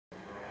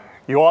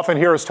You often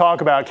hear us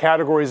talk about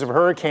categories of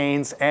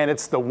hurricanes, and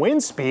it's the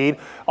wind speed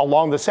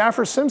along the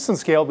Saffir-Simpson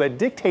scale that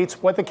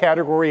dictates what the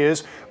category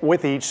is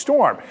with each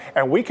storm.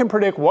 And we can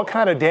predict what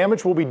kind of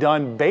damage will be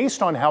done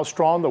based on how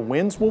strong the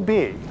winds will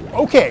be.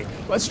 Okay,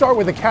 let's start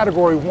with a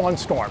Category 1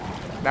 storm.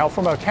 Now,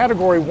 from a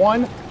Category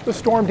 1, the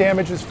storm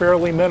damage is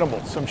fairly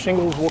minimal. Some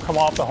shingles will come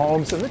off the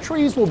homes and the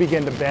trees will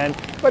begin to bend,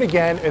 but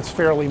again, it's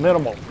fairly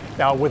minimal.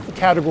 Now, with the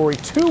Category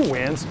 2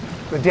 winds,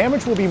 the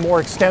damage will be more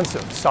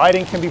extensive.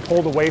 Siding can be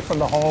pulled away from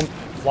the home,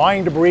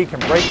 flying debris can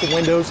break the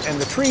windows, and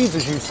the trees,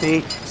 as you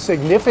see,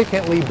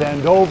 significantly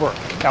bend over.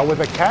 Now, with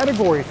a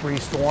Category 3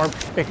 storm,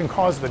 it can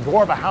cause the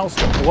door of a house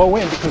to blow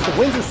in because the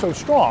winds are so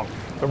strong.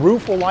 The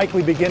roof will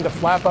likely begin to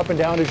flap up and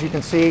down, as you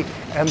can see,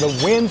 and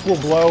the winds will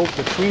blow,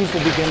 the trees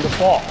will begin to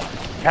fall.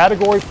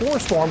 Category 4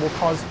 storm will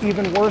cause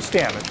even worse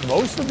damage.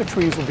 Most of the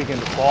trees will begin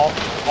to fall,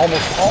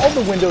 almost all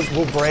the windows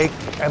will break,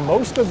 and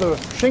most of the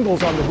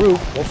shingles on the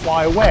roof will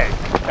fly away.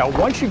 Now,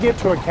 once you get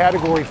to a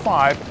Category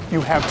 5,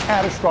 you have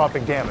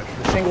catastrophic damage.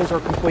 The shingles are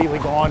completely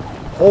gone,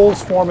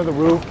 holes form in the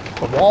roof,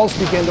 the walls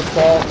begin to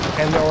fall,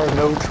 and there are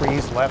no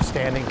trees left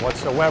standing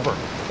whatsoever.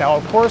 Now,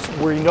 of course,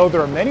 we know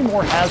there are many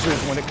more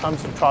hazards when it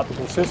comes to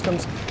tropical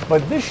systems,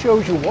 but this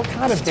shows you what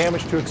kind of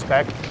damage to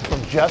expect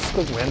from just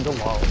the wind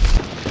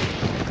alone.